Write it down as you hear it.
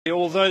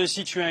Although the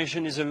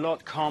situation is a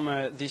lot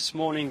calmer this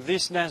morning,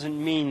 this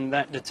doesn't mean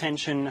that the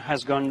tension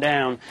has gone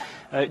down.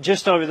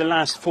 Just over the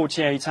last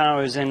 48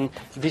 hours, and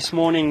this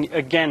morning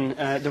again,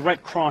 the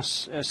Red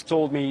Cross has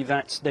told me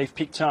that they've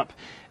picked up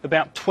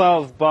about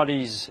 12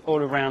 bodies all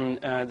around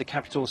the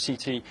capital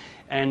city.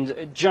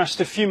 And just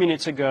a few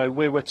minutes ago,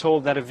 we were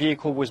told that a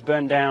vehicle was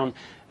burned down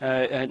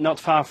not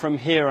far from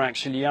here,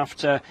 actually,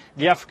 after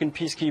the African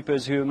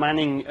peacekeepers who were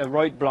manning a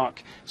roadblock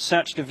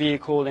searched the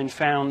vehicle and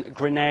found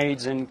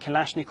grenades and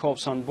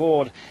Kalashnikovs on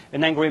board.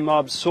 An angry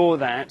mob saw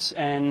that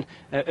and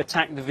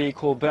attacked the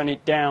vehicle, burned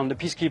it down. The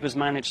peacekeepers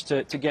managed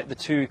to get the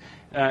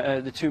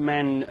two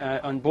men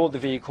on board the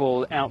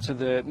vehicle out of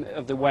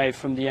the way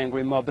from the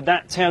angry mob. But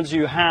that tells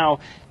you how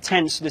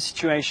tense the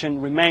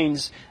situation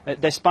remains,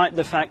 despite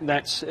the fact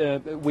that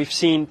we've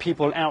seen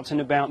people out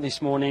and about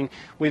this morning.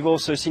 We've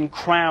also seen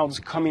crowds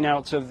coming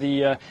out of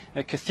the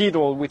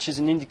cathedral, which is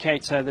an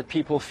indicator that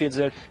people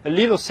feel a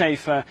little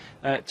safer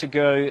to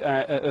go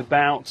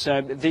about.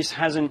 This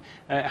hasn't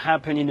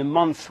happened in a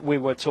month. We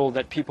were told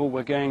that people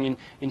were going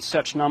in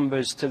such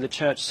numbers to the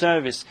church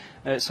service,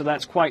 so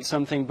that's quite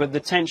something. But the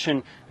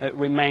tension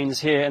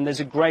remains here, and there's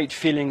a great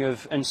feeling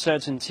of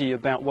uncertainty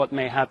about what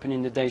may happen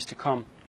in the days to come.